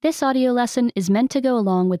This audio lesson is meant to go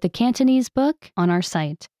along with the Cantonese book on our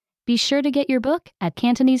site. Be sure to get your book at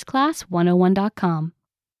CantoneseClass101.com.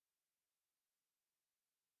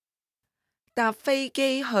 搭飛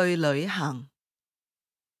機去旅行，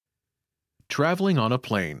 Traveling on a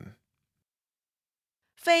plane.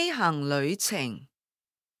 飛行旅程。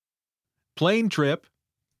 Plane trip.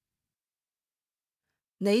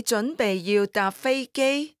 你準備要搭飛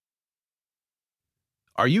機？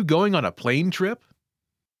 Are you going on a plane trip?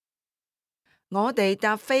 我哋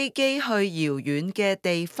搭飛機去遙遠嘅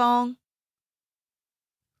地方。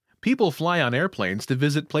 People fly on airplanes to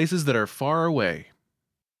visit places that are far away.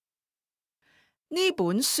 呢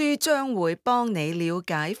本書將會幫你了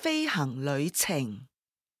解飛行旅程。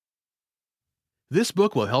 This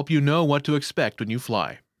book will help you know what to expect when you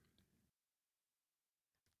fly.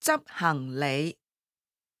 執行李，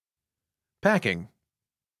 Packing.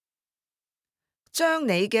 將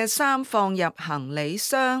你嘅衫放入行李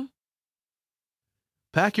箱。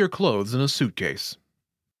 Pack your clothes in a suitcase.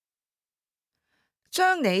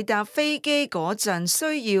 將你搭飛機嗰陣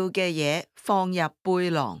需要嘅嘢放入背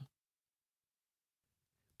囊。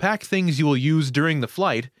 Pack things you will use during the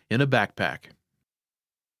flight in a backpack.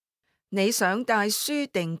 你想帶書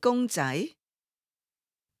定公仔？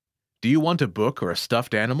 Do you want a book or a stuffed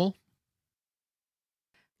animal?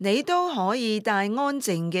 你都可以帶安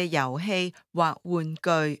靜嘅遊戲或玩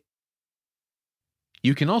具。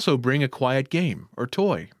 You can also bring a quiet game or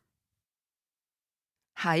toy.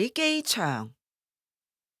 喺機場，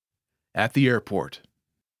 At the airport.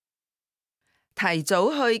 提早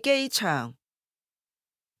去機場。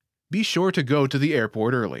 Be sure to go to the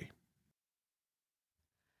airport early.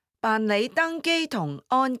 辦理登機同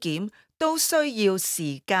安檢都需要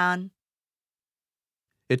時間。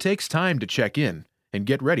 It takes time to check in and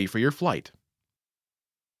get ready for your flight.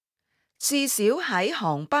 至少喺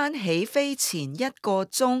航班起飛前1個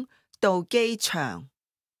鐘到機場。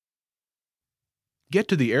 Get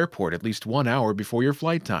to the airport at least 1 hour before your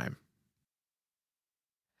flight time.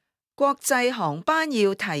 國際航班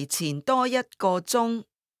要提前多1個鐘。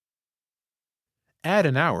 Add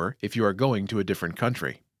an hour if you are going to a different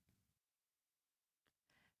country.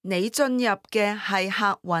 你進入嘅係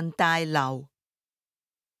客運大樓。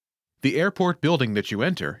 The airport building that you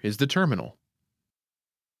enter is the terminal.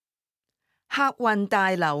 客運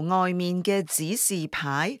大樓外面嘅指示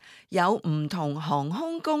牌有唔同航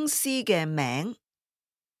空公司嘅名。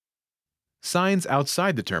 Signs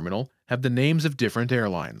outside the terminal have the names of different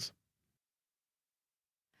airlines.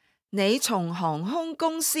 你從航空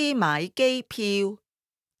公司買機票。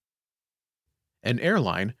 An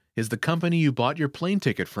airline is the company you bought your plane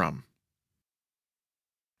ticket from.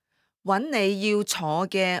 揾你要坐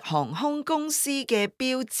嘅航空公司嘅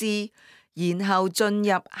標誌，然後進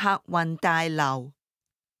入客運大樓。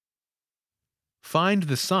 Find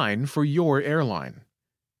the sign for your airline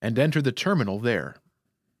and enter the terminal there.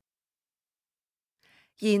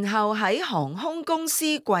 然後喺航空公司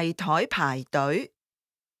櫃台排隊。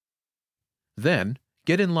 Then,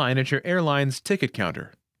 get in line at your airline's ticket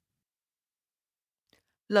counter.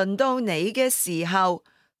 輪到你嘅時候，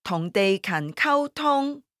同地勤溝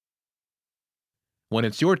通。 When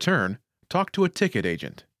it's your turn, talk to a ticket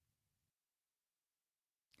agent.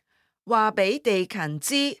 話俾地勤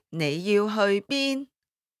知你要去邊。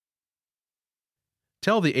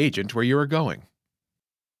 Tell the agent where you are going.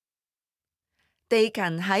 地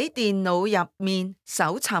勤喺電腦入面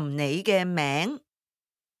搜尋你嘅名。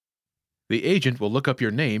 The agent will look up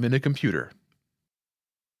your name in a computer.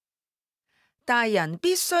 大人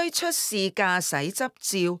必須出示駕駛執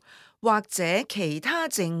照或者其他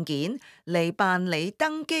證件嚟辦理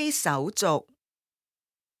登機手續。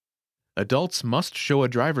 Adults must show a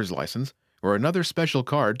driver's license or another special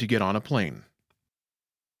card to get on a plane.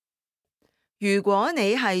 如果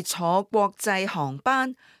你係坐國際航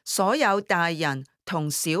班，所有大人同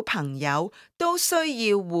小朋友都需要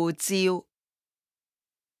護照。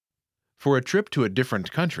 For a trip to a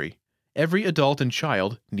different country, every adult and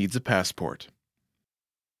child needs a passport.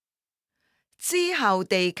 之後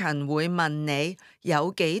地勤會問你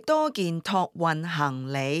有幾多件託運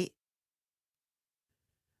行李。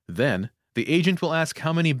 Then, the agent will ask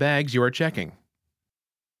how many bags you are checking.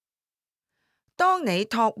 當你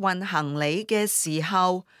託運行李嘅時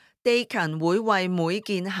候，地勤會為每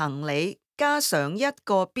件行李加上一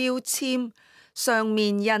個標籤，上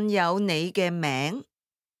面印有你嘅名。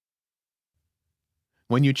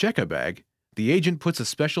 When you check a bag, the agent puts a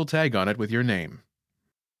special tag on it with your name.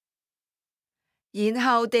 然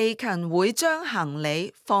後地勤會將行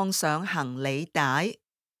李放上行李帶。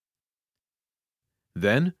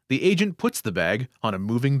 Then, the agent puts the bag on a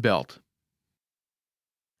moving belt.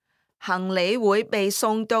 行李會被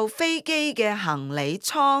送到飛機嘅行李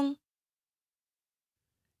艙。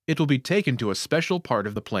It will be taken to a special part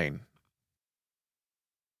of the plane.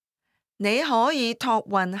 你可以託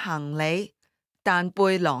運行李，但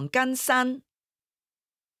背囊更新。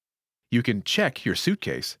You can check your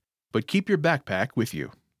suitcase, but keep your backpack with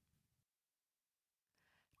you.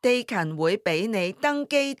 地勤會俾你登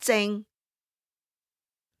機證。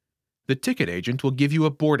The ticket agent will give you a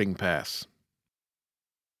boarding pass.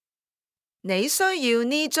 你需要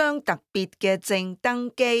呢張特別嘅證登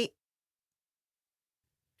機。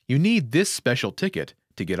You need this special ticket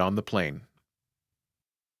to get on the plane.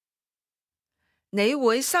 你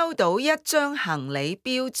會收到一張行李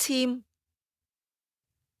標籤。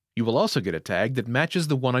You will also get a tag that matches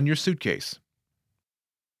the one on your suitcase.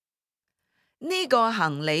 呢個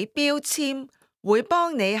行李標籤會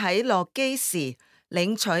幫你喺落機時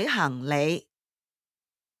領取行李。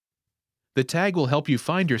The tag will help you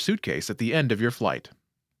find your suitcase at the end of your flight.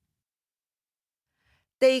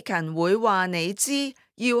 地勤會話你知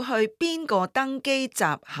要去邊個登機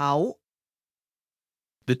閘口。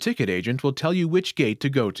The ticket agent will tell you which gate to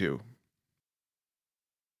go to.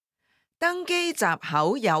 登機閘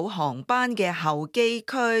口有航班嘅候機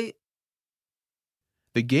區。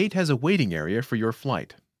The gate has a waiting area for your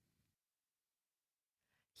flight.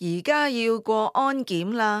 而家要過安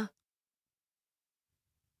檢啦。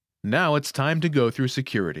Now it's time to go through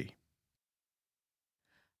security.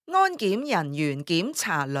 安檢人員檢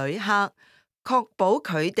查旅客，確保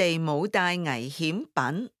佢哋冇帶危險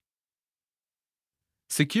品。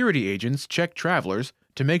Security agents check travelers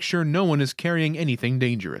to make sure no one is carrying anything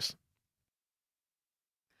dangerous.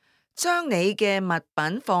 將你嘅物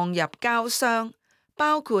品放入膠箱，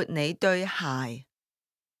包括你對鞋。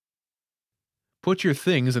Put your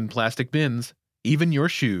things in plastic bins, even your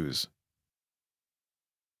shoes.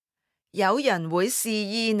 有人會示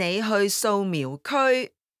意你去掃描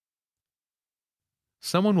區。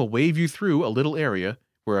Someone will wave you through a little area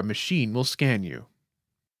where a machine will scan you.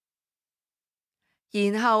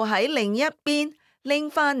 然後喺另一邊拎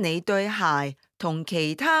返你對鞋同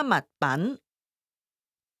其他物品。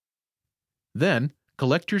Then,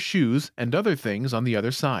 collect your shoes and other things on the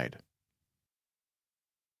other side.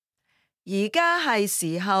 而家係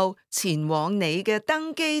時候前往你嘅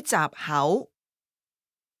登機閘口。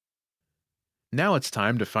Now it's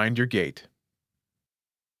time to find your gate.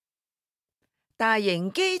 大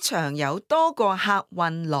型機場有多個客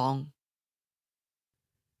運廊。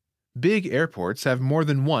Big airports have more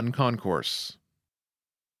than one concourse.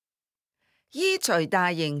 依隨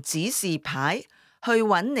大型指示牌去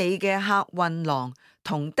揾你嘅客運廊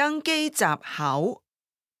同登機閘口。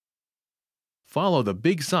Follow the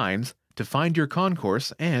big signs to find your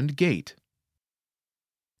concourse and gate.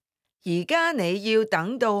 而家你要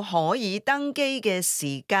等到可以登機嘅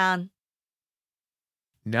時間。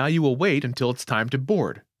Now you will wait until it's time to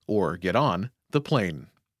board, or get on, the plane.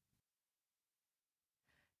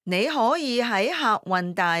 你可以喺客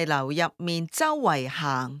運大樓入面周圍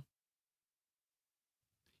行。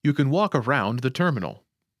You can walk around the terminal.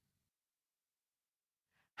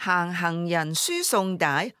 行人輸送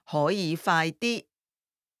帶可以快啲。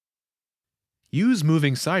Use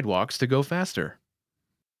moving sidewalks to go faster.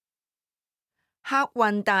 客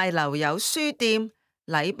運大樓有書店、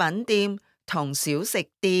禮品店同小食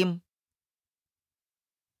店。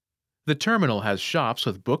The terminal has shops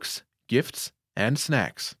with books, gifts, and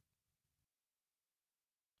snacks.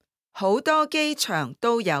 好多機場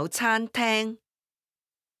都有餐廳。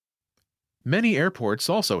Many airports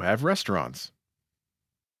also have restaurants.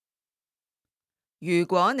 如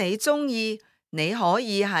果你鍾意，你可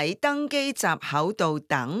以喺登機閘口度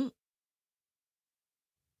等。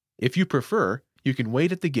If you prefer, you can wait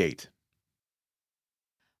at the gate.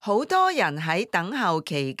 好多人喺等候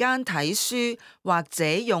期間睇書或者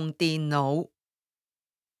用電腦。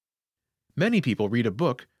Many people read a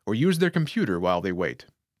book or use their computer while they wait.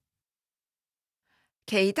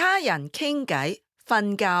 其他人傾偈、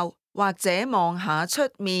瞓覺或者望下出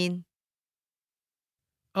面。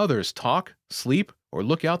Others talk, sleep, or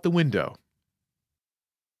look out the window.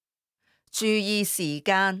 注意時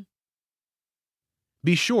間。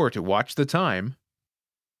Be sure to watch the time.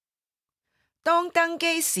 當登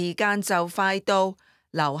機時間就快到，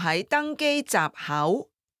留喺登機閘口。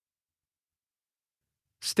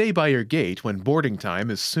Stay by your gate when boarding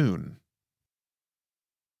time is soon.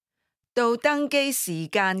 到登機時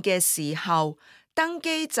間嘅時候，登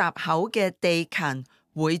機閘口嘅地勤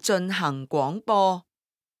會進行廣播。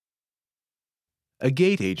A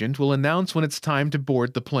gate agent will announce when it's time to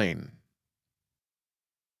board the plane.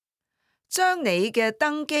 將你嘅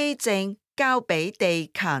登機證交俾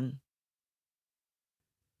地勤。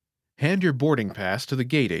Hand your boarding pass to the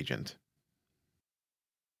gate agent.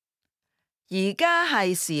 而家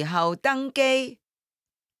係時候登機。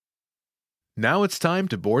Now it's time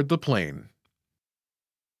to board the plane.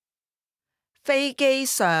 飛機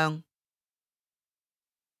上。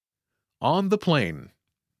On the plane.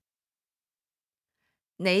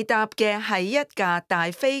 你搭嘅係一架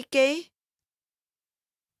大飛機？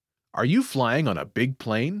 Are you flying on a big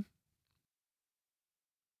plane?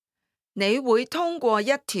 你會通過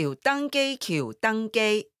一條登機橋登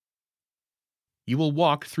機。You will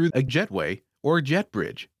walk through a jetway or jet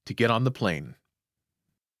bridge to get on the plane.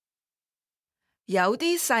 有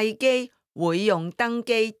啲細機會用登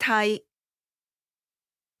機梯。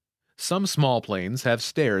Some small planes have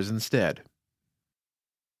stairs instead.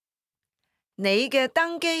 你嘅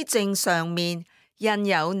登機證上面印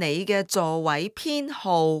有你嘅座位編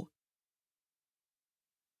號。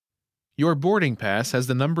Your boarding pass has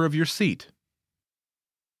the number of your seat.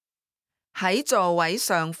 喺座位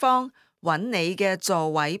上方揾你嘅座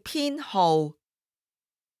位編號。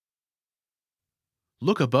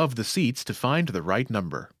Look above the seats to find the right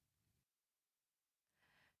number.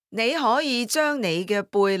 你可以將你嘅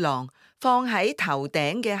背囊放喺頭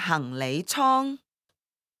頂嘅行李艙。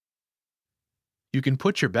You can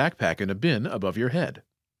put your backpack in a bin above your head.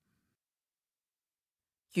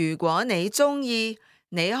 如果你鍾意，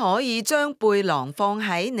你可以將背囊放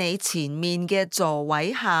喺你前面嘅座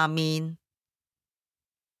位下面。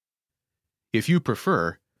If you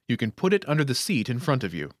prefer, you can put it under the seat in front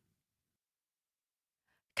of you.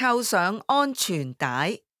 扣上安全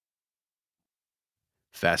帶。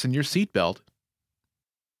Fasten your seatbelt.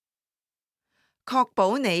 確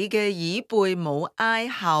保你嘅椅背冇挨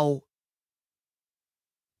後。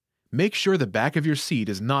Make sure the back of your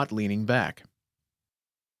seat is not leaning back.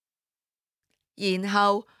 然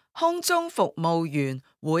後，空中服務員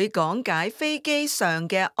會講解飛機上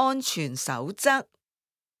嘅安全守則。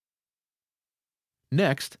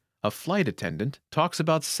Next, a flight attendant talks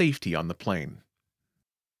about safety on the plane.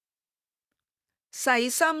 細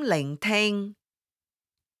心聆聽。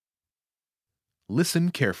Listen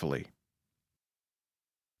carefully.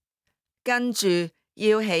 跟住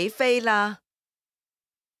要起飛啦。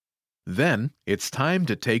Then, it's time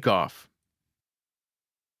to take off.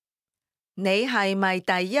 你係咪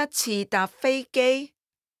第一次搭飛機？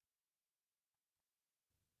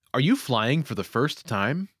 Are you flying for the first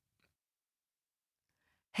time?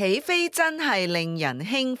 起飛真係令人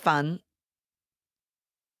興奮。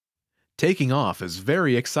Taking off is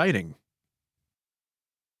very exciting.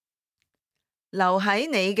 留喺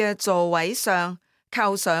你嘅座位上，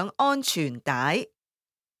扣上安全帶。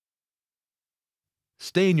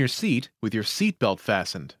Stay in your seat with your seatbelt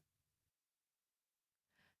fastened.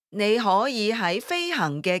 你可以喺飛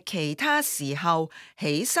行嘅其他時候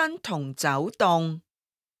起身同走動。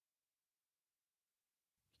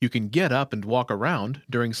You can get up and walk around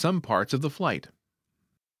during some parts of the flight.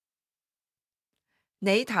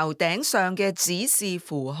 你頭頂上嘅指示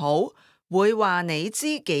符號會話你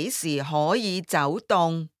知幾時可以走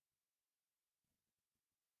動。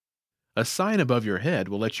A sign above your head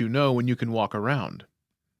will let you know when you can walk around.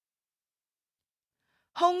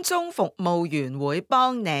 空中服務員會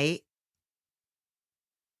幫你。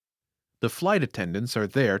The flight attendants are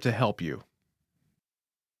there to help you.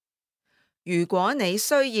 如果你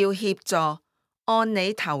需要協助，按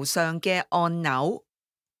你頭上嘅按鈕。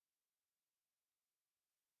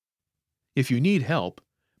If you need help,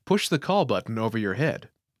 push the call button over your head.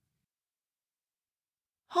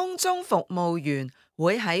 空中服務員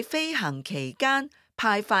會喺飛行期間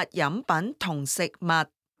派發飲品同食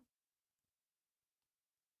物。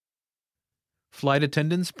Flight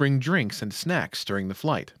attendants bring drinks and snacks during the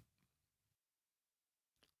flight.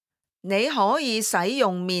 你可以使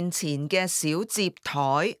用面前嘅小接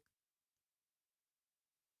台。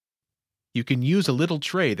You can use a little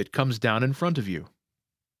tray that comes down in front of you.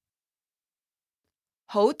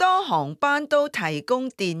 好多航班都提供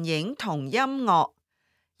電影同音樂，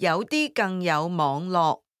有啲更有網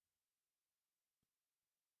絡。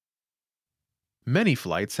Many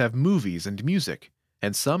flights have movies and music,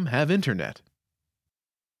 and some have internet.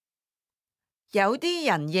 有啲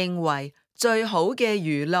人認為最好嘅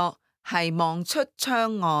娛樂係望出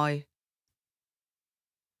窗外。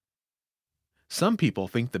Some people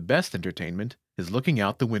think the best entertainment is looking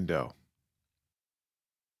out the window.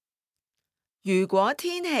 如果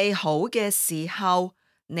天氣好嘅時候，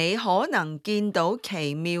你可能見到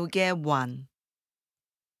奇妙嘅雲。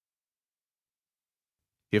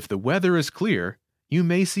If the weather is clear, you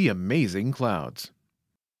may see amazing clouds.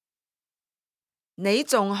 你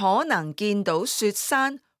仲可能見到雪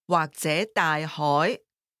山或者大海。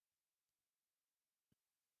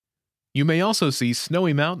You may also see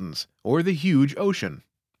snowy mountains or the huge ocean.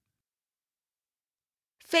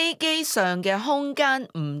 飛機上嘅空間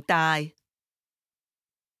唔大，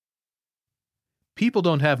 People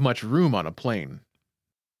don't have much room on a plane.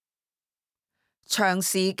 長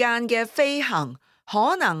時間嘅飛行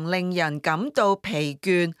可能令人感到疲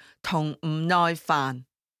倦同唔耐煩。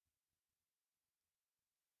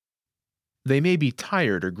 They may be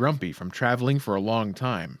tired or grumpy from traveling for a long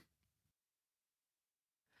time.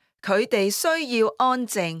 佢哋需要安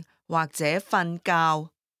靜或者瞓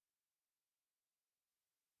覺。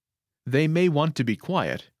 They may want to be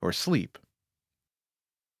quiet or sleep.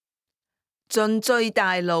 盡最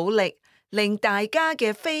大努力令大家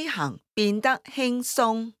嘅飛行變得輕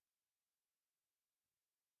鬆。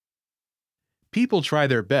 People try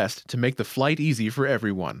their best to make the flight easy for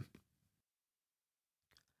everyone.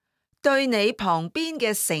 對你旁邊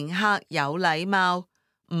嘅乘客有禮貌，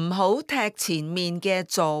唔好踢前面嘅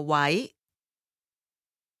座位。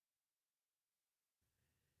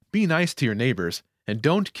 Be nice to your neighbors and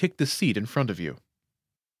don't kick the seat in front of you.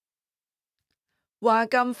 話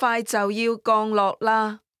咁快就要降落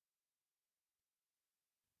啦，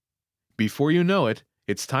 Before you know it,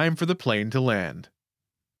 it's time for the plane to land.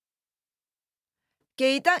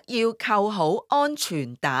 記得要扣好安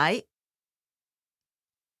全帶。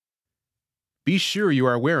 Be sure you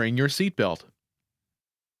are wearing your seatbelt.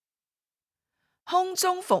 空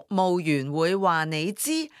中服務員會話你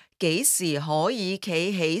知幾時可以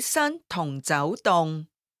企起身同走動。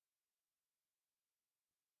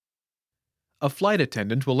 A flight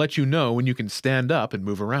attendant will let you know when you can stand up and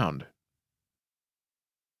move around.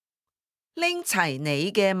 拎齊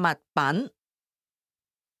你嘅物品，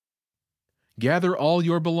 Gather all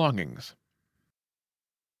your belongings.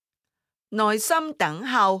 耐心等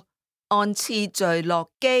候，按次序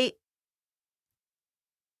落機。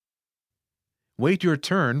 Wait your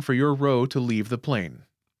turn for your row to leave the plane.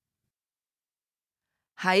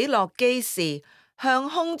 喺落機時，向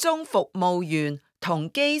空中服務員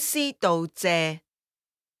同機師道謝。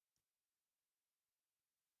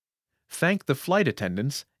 Thank the flight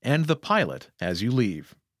attendants and the pilot as you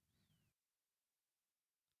leave.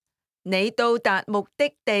 你到達目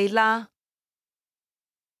的地啦，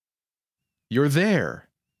 You're there.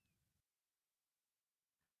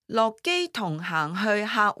 落機同行去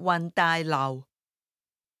客運大樓。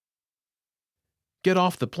 Get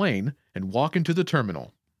off the plane and walk into the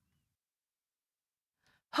terminal.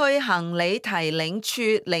 去行李提領處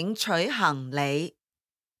領取行李。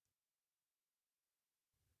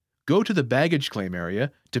 Go to the baggage claim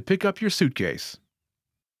area to pick up your suitcase.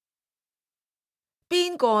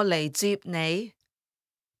 邊個嚟接你？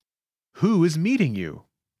 Who is meeting you?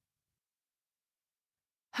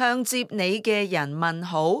 向接你嘅人問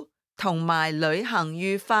好，同埋旅行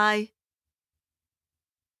愉快。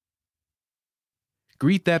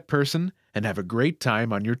 Greet that person and have a great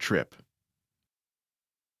time on your trip.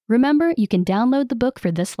 Remember, you can download the book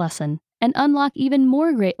for this lesson and unlock even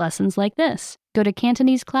more great lessons like this. Go to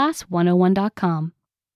CantoneseClass101.com.